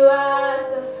know you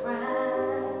as a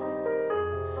friend.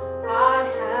 I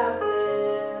have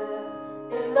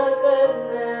lived in the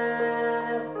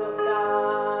goodness of God.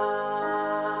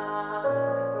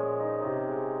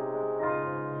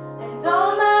 And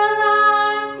all my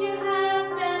life you have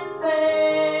been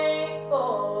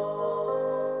faithful.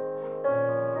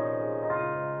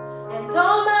 And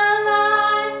all my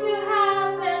life you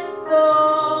have been so,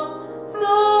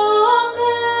 so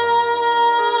good.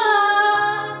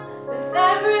 With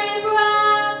every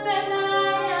breath that I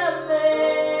am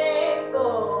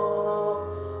able,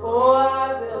 oh, I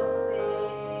will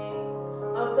sing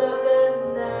of the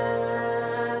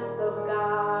goodness of God.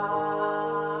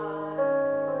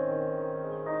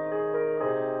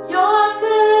 Your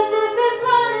goodness is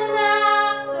running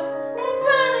after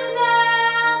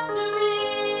me.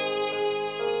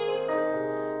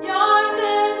 Your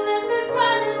goodness is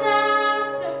running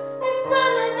after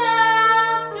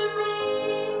me.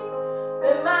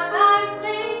 With my life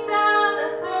laid down, I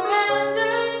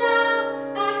surrender now.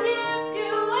 I give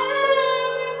you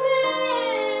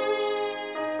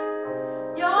everything.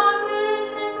 Your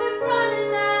goodness is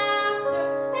running after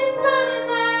me.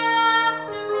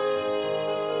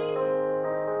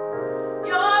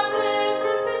 Your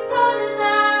goodness is running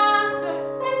after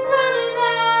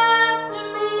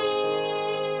me.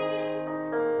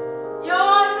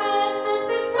 Your goodness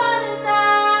is running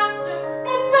after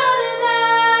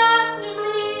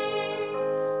me.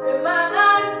 With my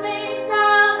life laid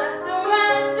down, I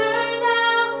surrender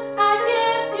now. I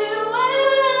give you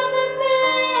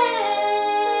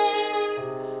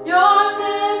everything. Your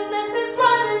goodness is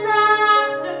running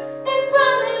after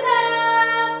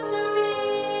me.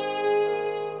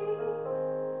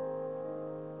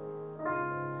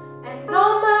 And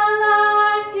all my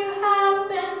life you have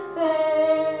been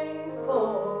faithful.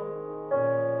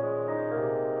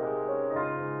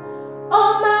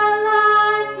 All my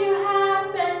life you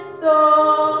have been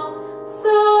so,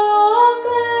 so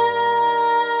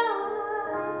good.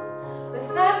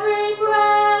 With every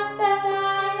breath that I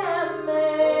am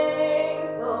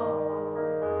able,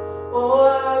 oh, I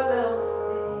will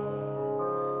sing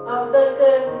of the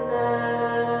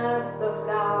goodness of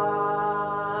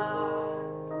God.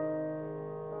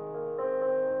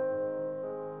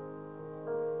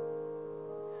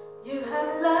 You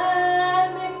have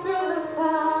led me through the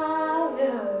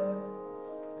fire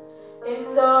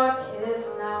in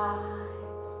darkest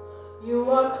nights. You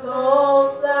are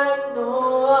close like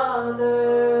no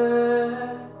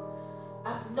other.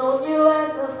 I've known you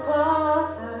as a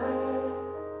father.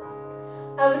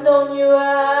 I've known you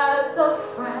as a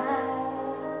friend.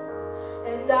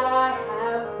 And I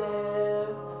have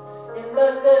lived in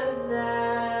the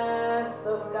goodness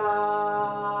of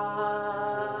God.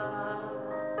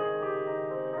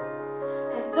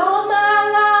 And all my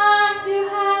life you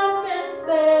have been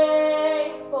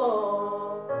faithful.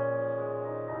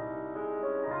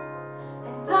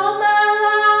 And all my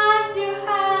life you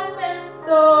have been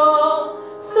so,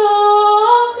 so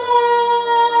good.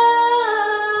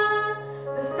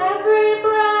 With every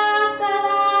breath that I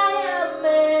am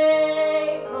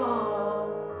able,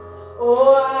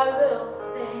 oh, I will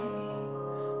sing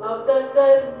of the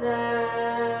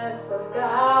goodness of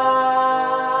God.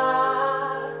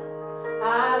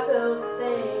 I will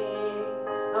sing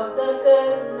of the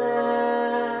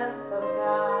goodness of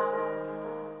God.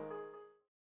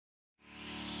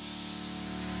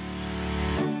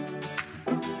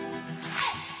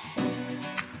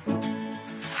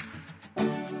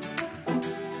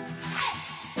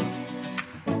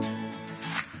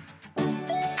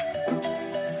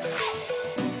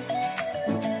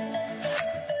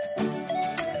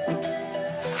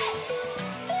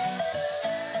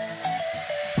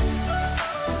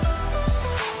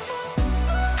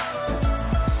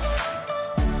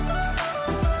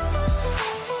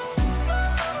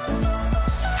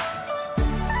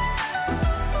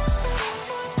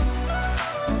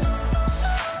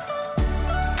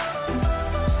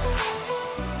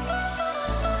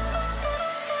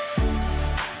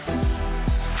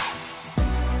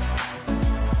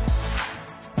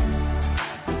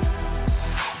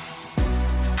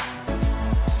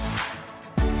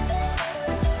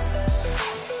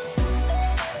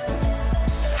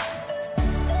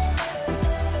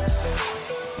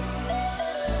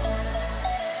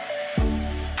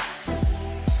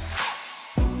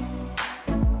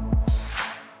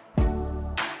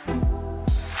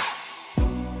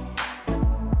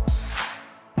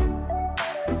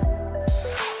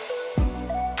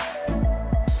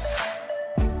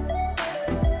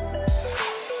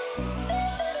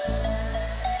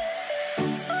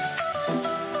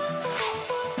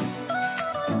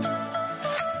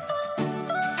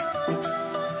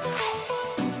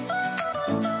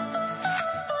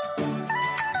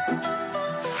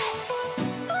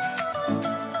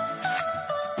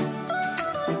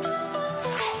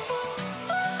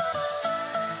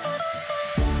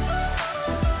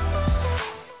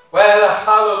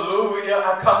 hallelujah,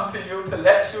 I come to you to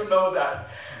let you know that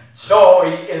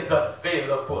joy is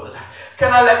available.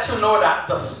 Can I let you know that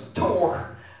the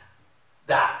store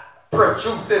that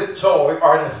produces joy,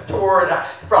 or the store that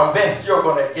from whence you're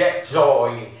going to get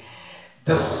joy,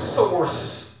 the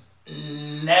source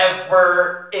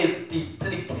never is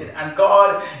depleted. And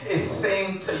God is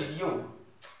saying to you,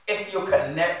 if you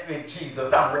connect with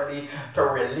Jesus, I'm ready to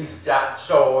release that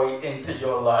joy into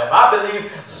your life. I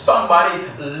believe somebody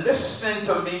listening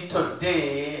to me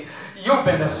today, you've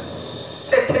been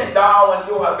sitting down and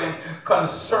you have been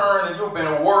concerned and you've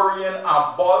been worrying and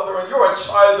bothering. You're a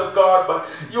child of God, but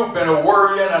you've been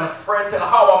worrying and fretting.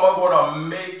 How am I going to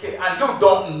make it? And you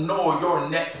don't know your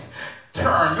next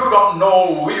turn. You don't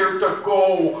know where to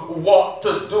go, what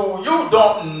to do. You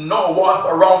don't know what's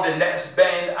around the next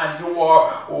bend, and you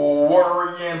are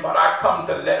worrying. But I come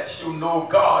to let you know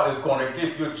God is going to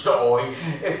give you joy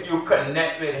if you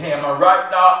connect with Him. And right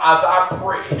now, as I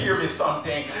pray, hear me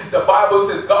something. The Bible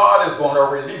says God is going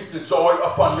to release the joy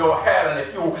upon your head. And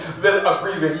if you will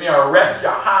agree with me and rest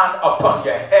your hand upon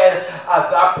your head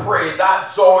as I pray,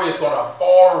 that joy is going to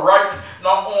fall right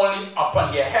not only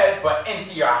upon your head, but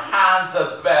into your hands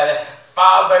as well.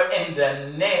 Father, in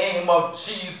the name of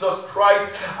Jesus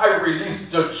Christ, I release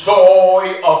the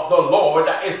joy of the Lord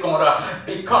that is going to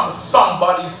become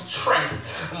somebody's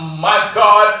strength. My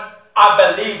God,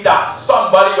 I believe that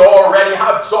somebody already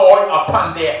have joy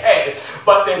upon their head,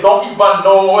 but they don't even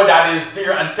know that is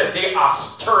there. And today I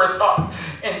stir it up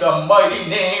in the mighty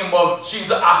name of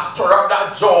Jesus. I stir up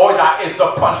that joy that is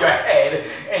upon your head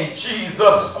in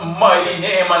Jesus' mighty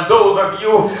name. And those of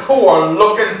you who are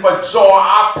looking for joy,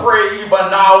 I pray even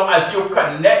now as you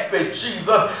connect with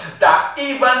Jesus, that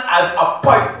even as a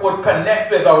pipe would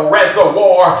connect with a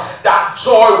reservoir, that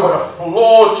joy would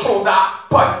flow through that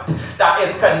pipe that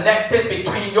is connected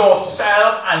between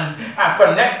yourself and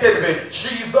connected with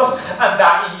Jesus, and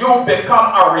that you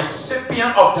become a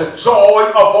recipient of the joy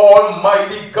of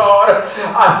Almighty God.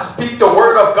 I speak the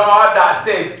word of God that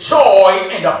says joy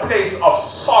in the place of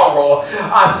sorrow.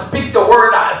 I speak the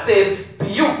word that says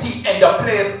beauty in the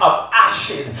place of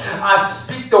ashes. I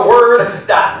speak the word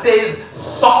that says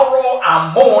sorrow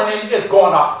and mourning is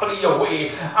going to flee away.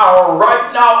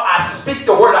 Right now, I speak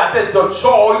the word that says the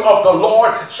joy of the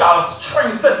Lord shall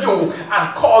strengthen you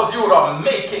and cause you to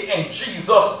make it in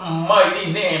Jesus'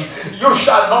 mighty name. You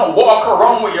shall not walk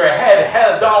around with your head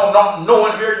held down, not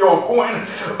knowing where you're going.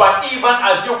 But even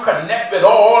as you connect with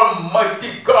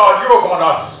Almighty God, you're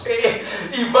going to say,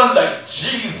 even like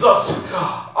Jesus,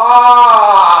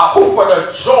 who for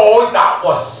the joy that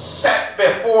was set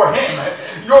before him,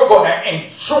 you're going to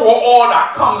endure all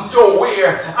that comes your way.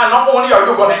 And not only are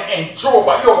you going to endure,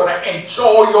 but you're going to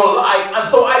enjoy your life. And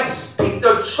so I speak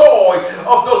the joy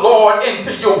of the Lord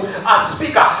into you. I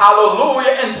speak a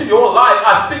hallelujah into your life.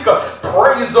 I speak a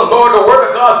praise the Lord. The word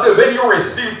of God says when you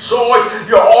receive joy,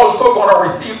 you're also going to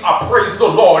receive a praise the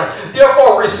Lord.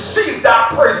 Therefore, receive that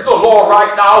praise the Lord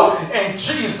right now in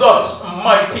Jesus'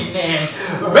 mighty name.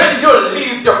 When you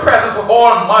leave the presence of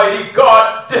Almighty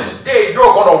God this day,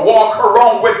 you're going to walk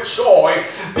around with joy.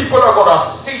 People are going to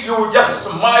see you just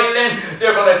smiling.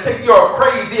 They're going to think you're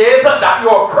crazy. It isn't that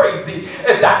you're crazy.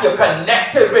 It's that you're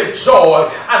connected with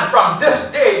joy. And from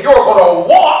this day, you're going to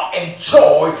walk in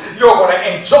joy. You're going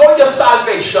to enjoy your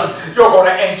salvation. You're going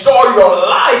to enjoy your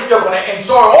life. You're going to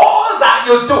enjoy all that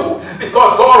you do,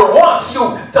 because God wants you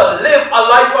to live a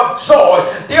life of joy.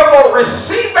 Therefore,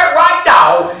 receive it right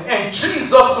now in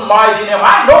Jesus' mighty name.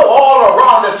 I know all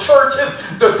around the churches,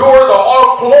 the doors are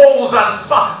all closed, and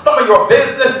some of your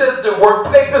businesses, the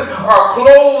workplaces are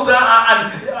closed,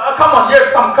 and come on,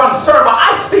 there's some concern, but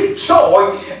I speak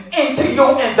joy into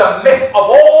you in the midst of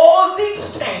all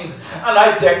these things, and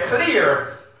I declare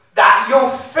that you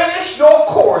finish your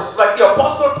course like the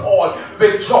Apostle Paul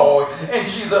with joy in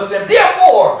Jesus' name.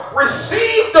 Therefore,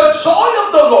 receive the joy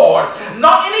of the Lord,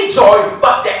 not any joy,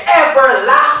 but the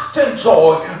everlasting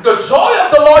joy. The joy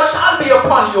of the Lord shall be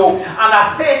upon you, and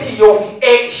I say to you,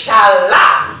 it shall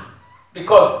last,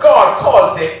 because God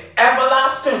calls it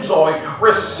everlasting joy.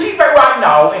 Receive it right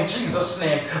now in Jesus'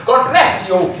 name. God bless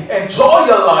you. Enjoy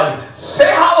your life.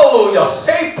 Say hallelujah.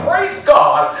 Say praise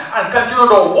God, and continue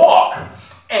to walk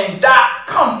in that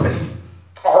company,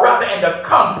 or rather in the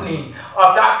company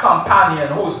of that companion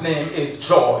whose name is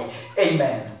joy.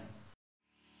 Amen.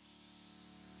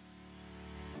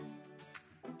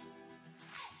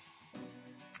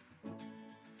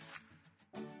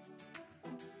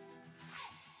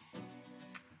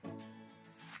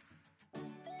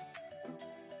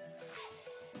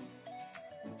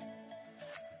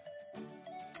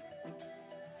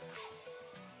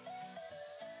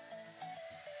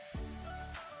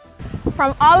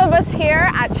 From all of us here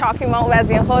at Chalky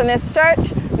Wesleyan Holiness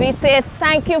Church, we say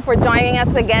thank you for joining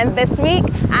us again this week.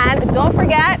 And don't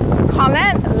forget,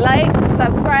 comment, like,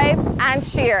 subscribe, and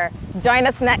share. Join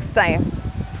us next time.